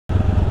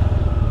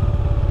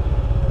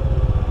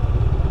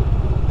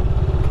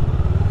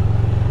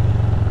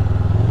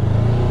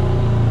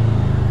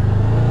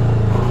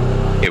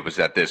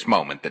at this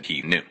moment that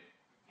he knew.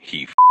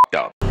 He f***ed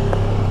up.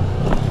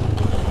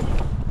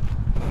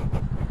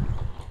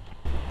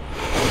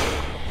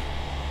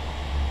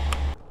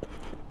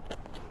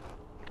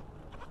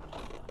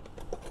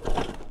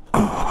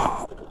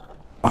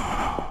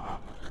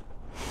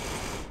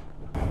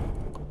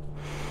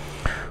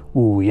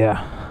 Ooh,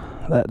 yeah,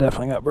 that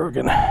definitely got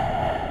broken.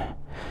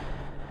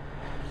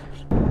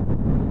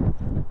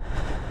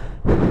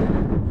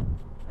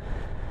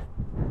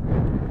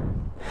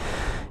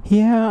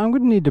 Yeah, I'm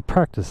gonna need to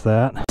practice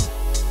that.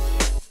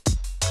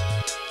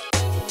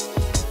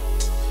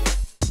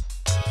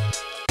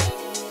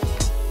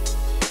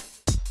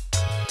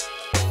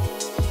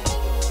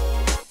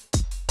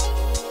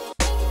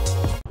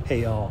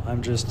 Hey y'all,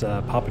 I'm just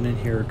popping in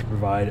here to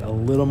provide a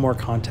little more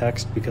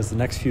context because the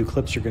next few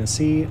clips you're going to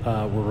see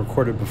were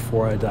recorded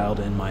before I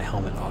dialed in my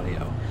helmet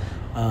audio.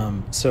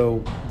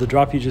 So the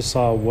drop you just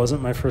saw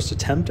wasn't my first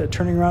attempt at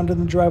turning around in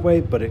the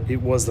driveway, but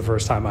it was the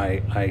first time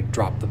I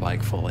dropped the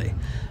bike fully.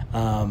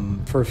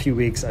 For a few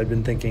weeks I'd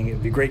been thinking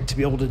it'd be great to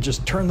be able to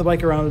just turn the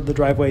bike around the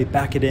driveway,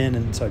 back it in,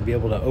 and so I'd be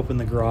able to open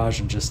the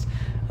garage and just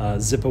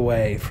zip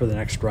away for the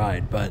next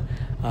ride. But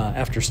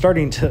after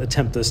starting to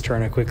attempt this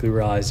turn, I quickly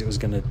realized it was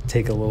going to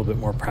take a little bit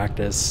more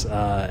practice,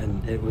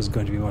 and it was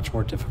going to be much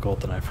more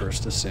difficult than I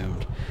first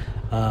assumed.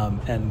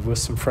 And with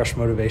some fresh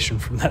motivation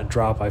from that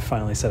drop, I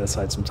finally set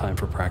aside some time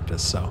for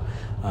practice. So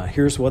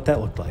here's what that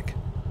looked like.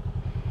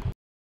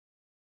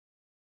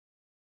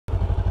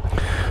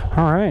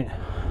 All right,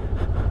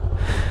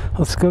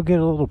 let's go get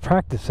a little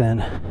practice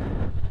in.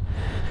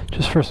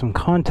 Just for some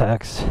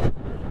context,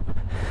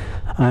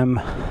 I'm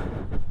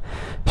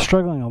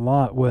struggling a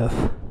lot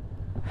with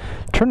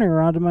turning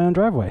around in my own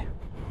driveway.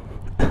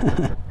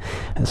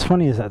 As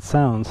funny as that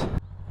sounds,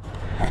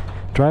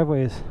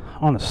 driveway is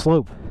on a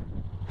slope.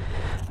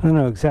 I don't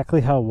know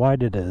exactly how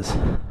wide it is.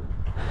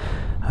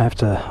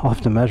 I'll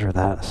have to measure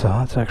that. So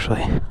that's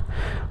actually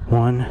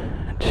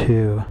 1,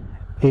 2,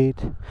 8,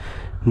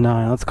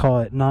 9. Let's call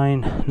it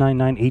 9, 9,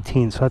 9,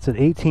 18. So that's an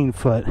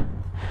 18-foot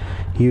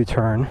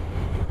U-turn,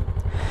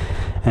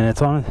 and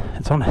it's on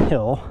a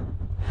hill.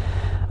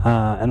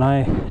 And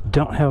I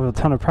don't have a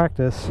ton of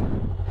practice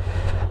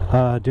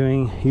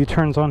doing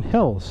U-turns on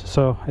hills.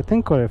 So I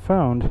think what I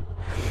found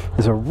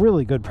is a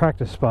really good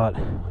practice spot.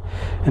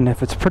 And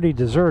if it's pretty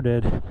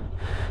deserted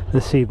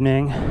this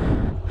evening,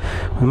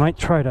 we might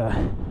try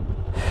to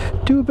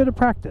do a bit of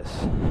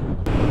practice.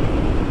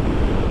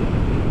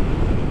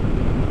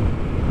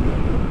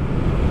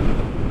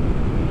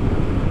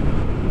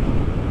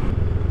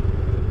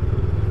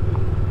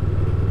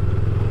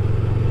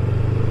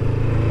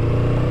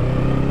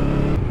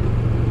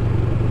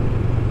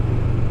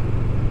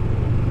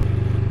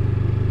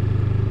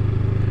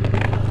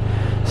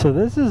 So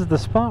this is the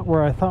spot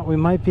where I thought we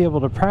might be able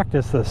to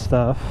practice this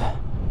stuff.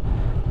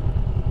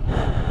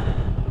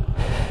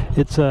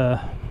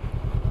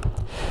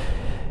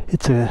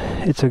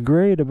 It's a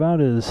grade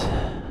about as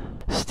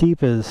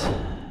steep as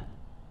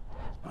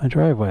my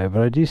driveway,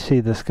 but I do see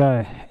this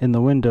guy in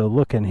the window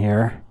looking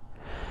here,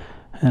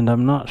 and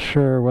I'm not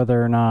sure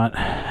whether or not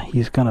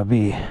he's gonna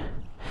be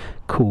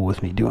cool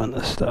with me doing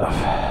this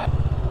stuff.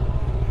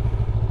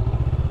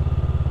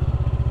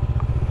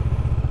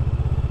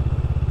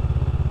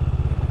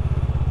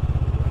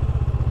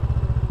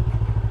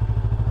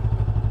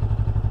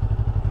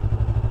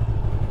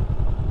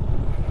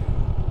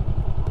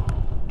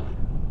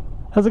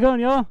 How's it going,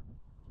 y'all?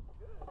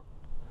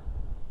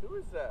 Who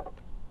is that?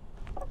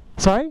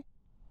 Sorry?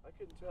 I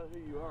couldn't tell who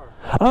you are.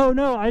 Oh,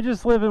 no, I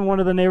just live in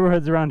one of the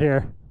neighborhoods around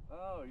here.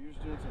 Oh, you're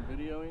just doing some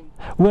videoing?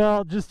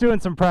 Well, just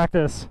doing some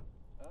practice.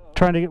 Oh.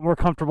 Trying to get more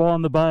comfortable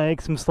on the bike,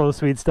 some slow,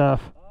 sweet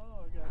stuff. Oh,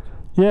 I got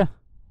you. Yeah.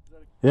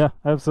 Yeah,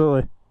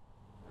 absolutely.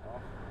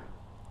 Awesome.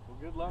 Well,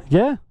 good luck.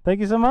 Yeah,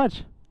 thank you so much.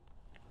 Head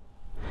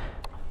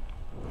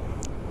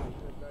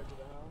back to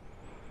the house.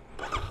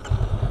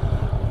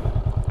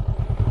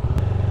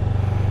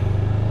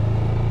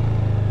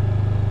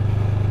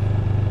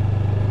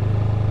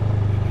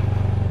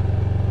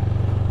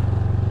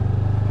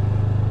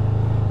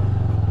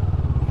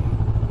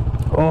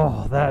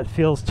 Oh, that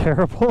feels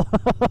terrible.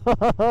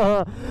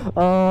 Oh,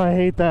 I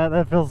hate that.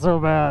 That feels so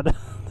bad.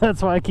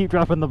 That's why I keep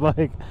dropping the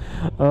bike.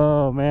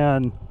 Oh,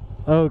 man.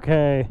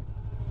 Okay.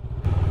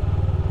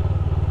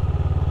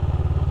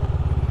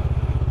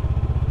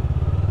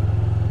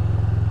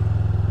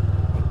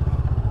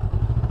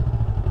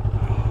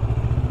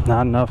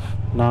 Not enough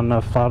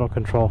throttle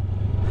control.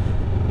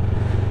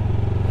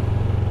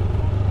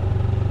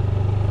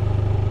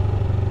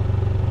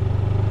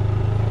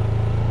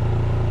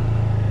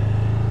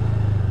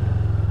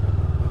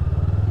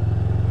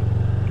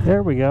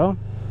 There we go.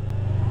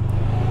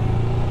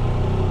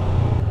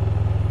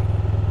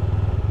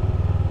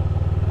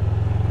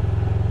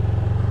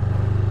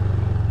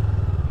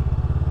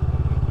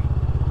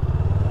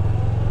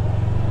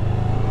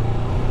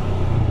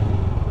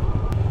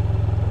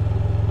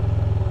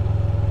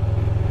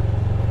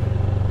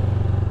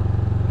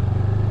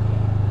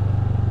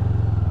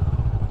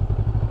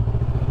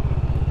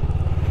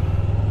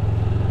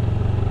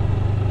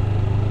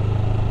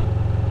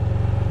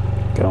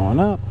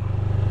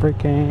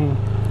 braking.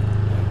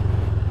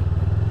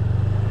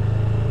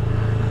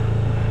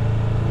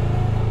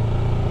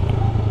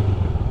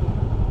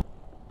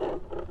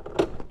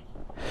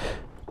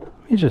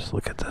 Let me just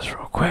look at this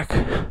real quick.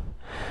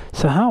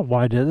 So how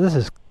wide is this?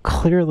 Is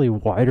clearly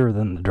wider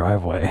than the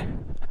driveway,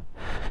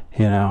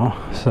 you know,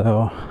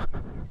 so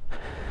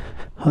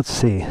let's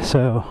see.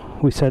 So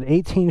we said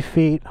 18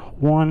 feet,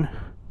 1,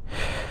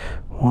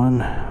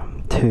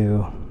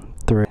 2,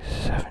 3,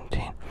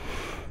 17,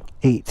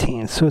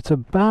 18. So it's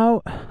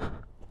about,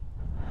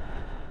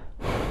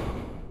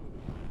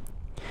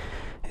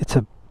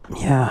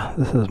 yeah,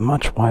 this is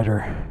much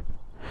wider.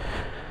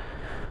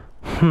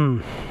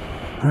 All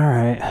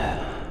right.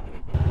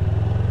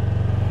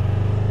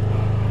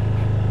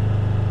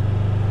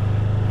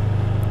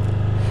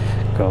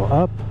 Go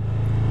up.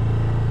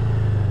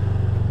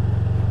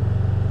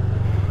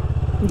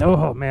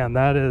 Oh man,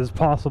 that is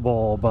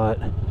possible, but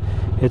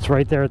it's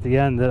right there at the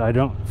end that I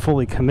don't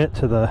fully commit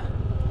to the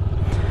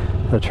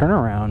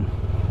turnaround,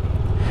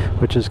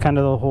 which is kind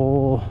of the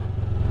whole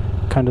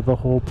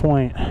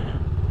point.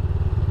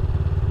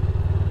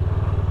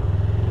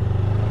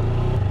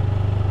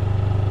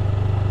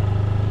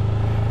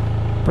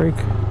 Brake.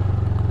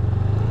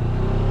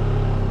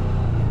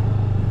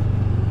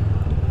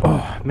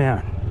 Oh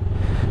man.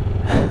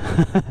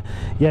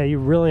 Yeah, you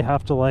really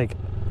have to like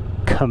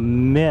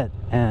commit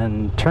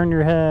and turn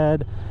your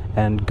head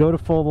and go to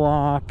full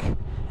lock.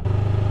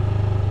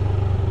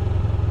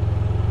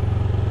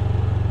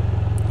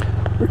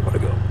 Where do I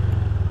go?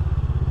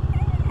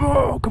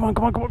 Oh, come on,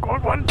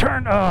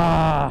 turn!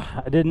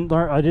 I didn't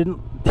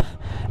learn,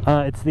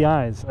 it's the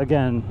eyes,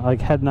 again, like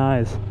head and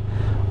eyes.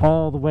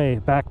 All the way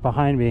back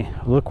behind me.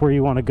 Look where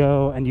you want to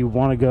go, and you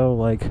want to go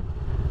like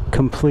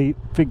complete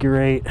figure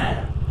 8.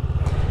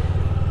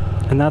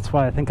 And that's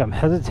why I think I'm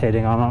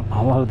hesitating on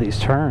a lot of these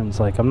turns.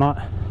 Like I'm not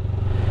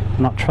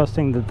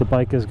trusting that the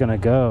bike is gonna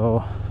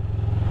go,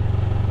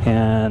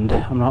 and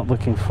I'm not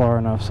looking far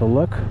enough. So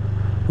look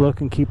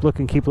and keep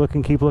looking.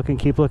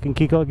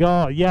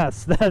 Oh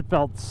yes, that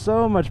felt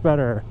so much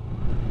better.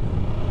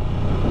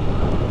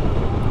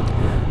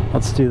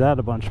 Let's do that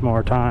a bunch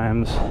more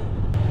times.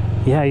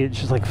 Yeah, it's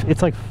just like,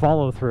 it's like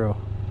follow through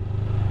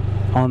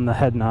on the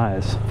head and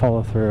eyes.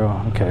 Follow through.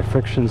 Okay,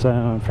 friction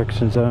zone,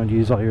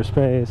 use all your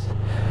space.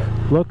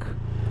 Look,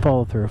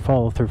 follow through.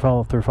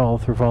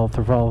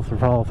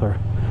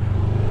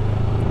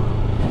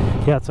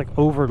 Yeah, it's like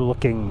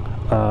overlooking.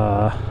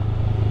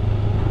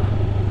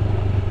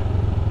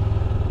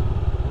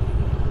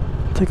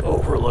 It's like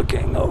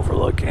overlooking.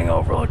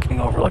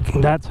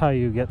 That's how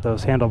you get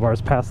those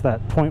handlebars past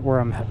that point where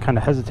I'm kind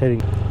of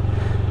hesitating.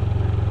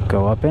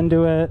 Go up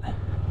into it.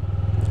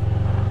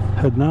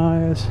 Head and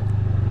eyes.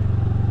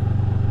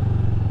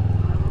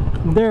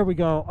 There we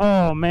go.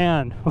 Oh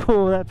man.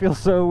 Oh, that feels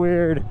so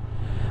weird.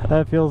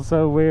 That feels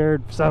so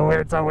weird. So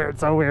weird.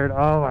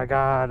 Oh my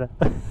god.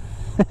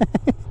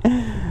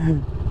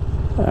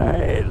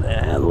 Alright,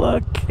 and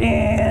look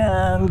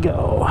and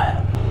go.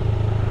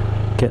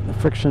 Get in the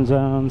friction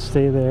zone,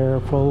 stay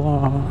there, pull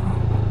on.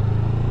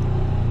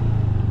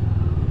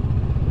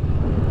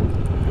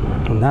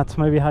 And that's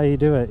maybe how you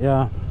do it,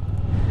 yeah.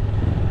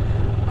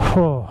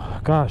 Oh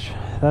gosh,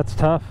 that's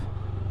tough.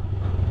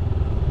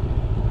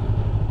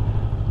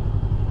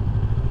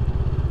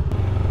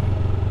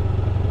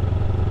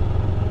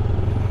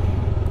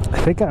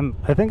 I think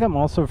I'm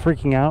also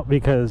freaking out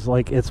because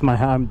like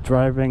I'm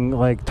driving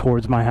like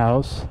towards my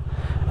house.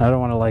 I don't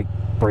want to like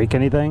break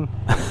anything.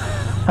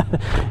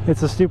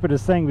 It's the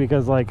stupidest thing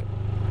because like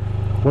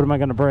what am I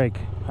going to break?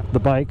 The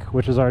bike,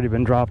 which has already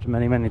been dropped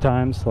many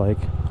times, like.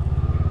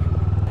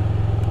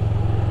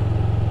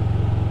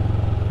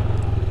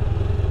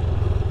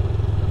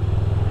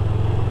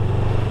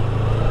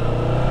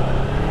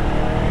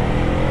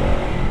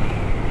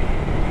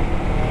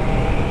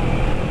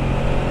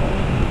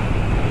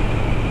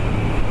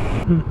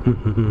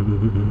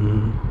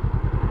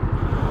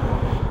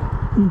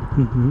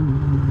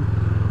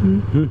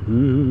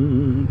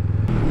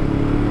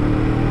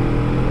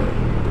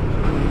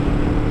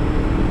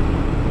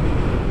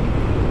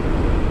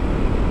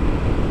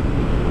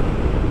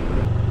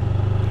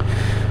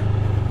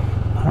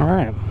 All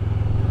right.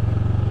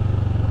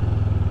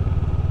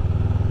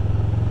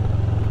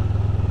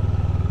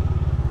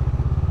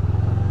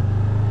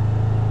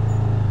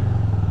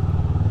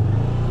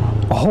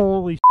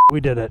 Holy shit, we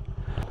did it.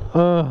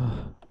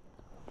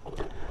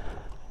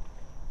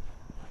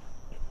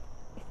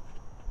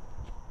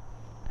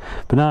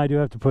 But now I do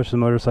have to push the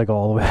motorcycle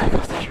all the way back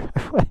up the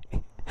driveway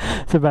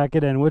to back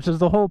it in, which is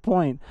the whole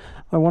point.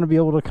 I want to be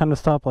able to kind of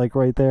stop like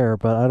right there,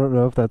 but I don't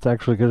know if that's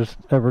actually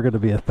ever going to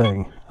be a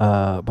thing.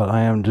 But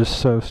I am just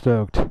so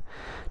stoked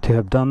to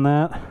have done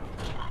that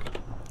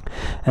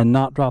and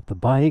not drop the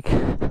bike.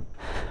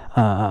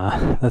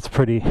 That's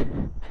pretty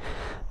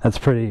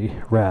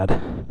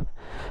rad.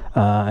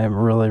 I'm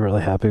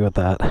really happy with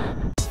that.